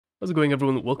How's it going,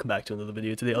 everyone? Welcome back to another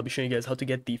video. Today I'll be showing you guys how to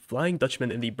get the Flying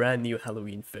Dutchman in the brand new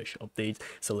Halloween Fish update.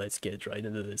 So let's get right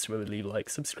into this. Remember to leave a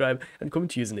like, subscribe, and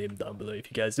comment your username down below.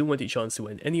 If you guys do want a chance to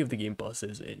win any of the game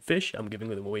passes in Fish, I'm giving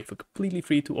them away for completely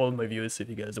free to all of my viewers. So if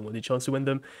you guys don't want a chance to win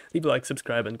them, leave a like,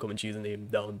 subscribe, and comment your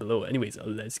username down below. Anyways,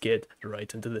 let's get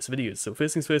right into this video. So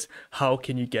first things first, how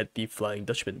can you get the Flying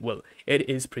Dutchman? Well, it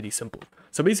is pretty simple.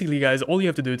 So basically, guys, all you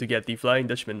have to do to get the Flying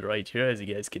Dutchman right here, as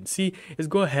you guys can see, is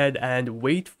go ahead and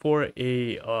wait for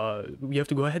a you have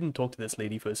to go ahead and talk to this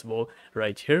lady first of all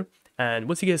right here. And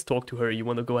once you guys talk to her, you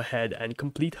want to go ahead and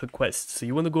complete her quest. So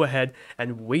you want to go ahead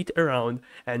and wait around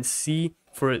and see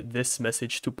for this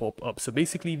message to pop up. So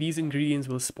basically, these ingredients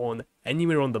will spawn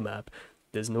anywhere on the map.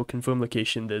 There's no confirmed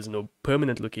location, there's no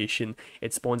permanent location.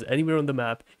 It spawns anywhere on the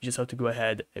map. You just have to go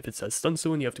ahead. If it says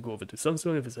Sunstone, you have to go over to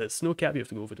Sunstone. If it says Snowcap, you have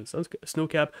to go over to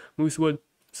Snowcap, Moosewood,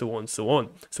 so on, so on.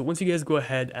 So once you guys go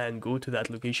ahead and go to that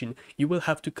location, you will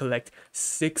have to collect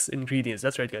 6 ingredients.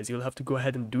 That's right, guys. You'll have to go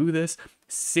ahead and do this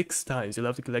 6 times. You'll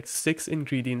have to collect 6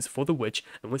 ingredients for the witch.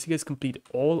 And once you guys complete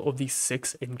all of these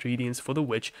 6 ingredients for the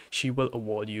witch, she will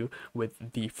award you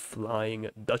with the Flying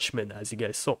Dutchman, as you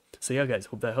guys saw. So yeah, guys,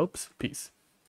 hope that helps. Peace.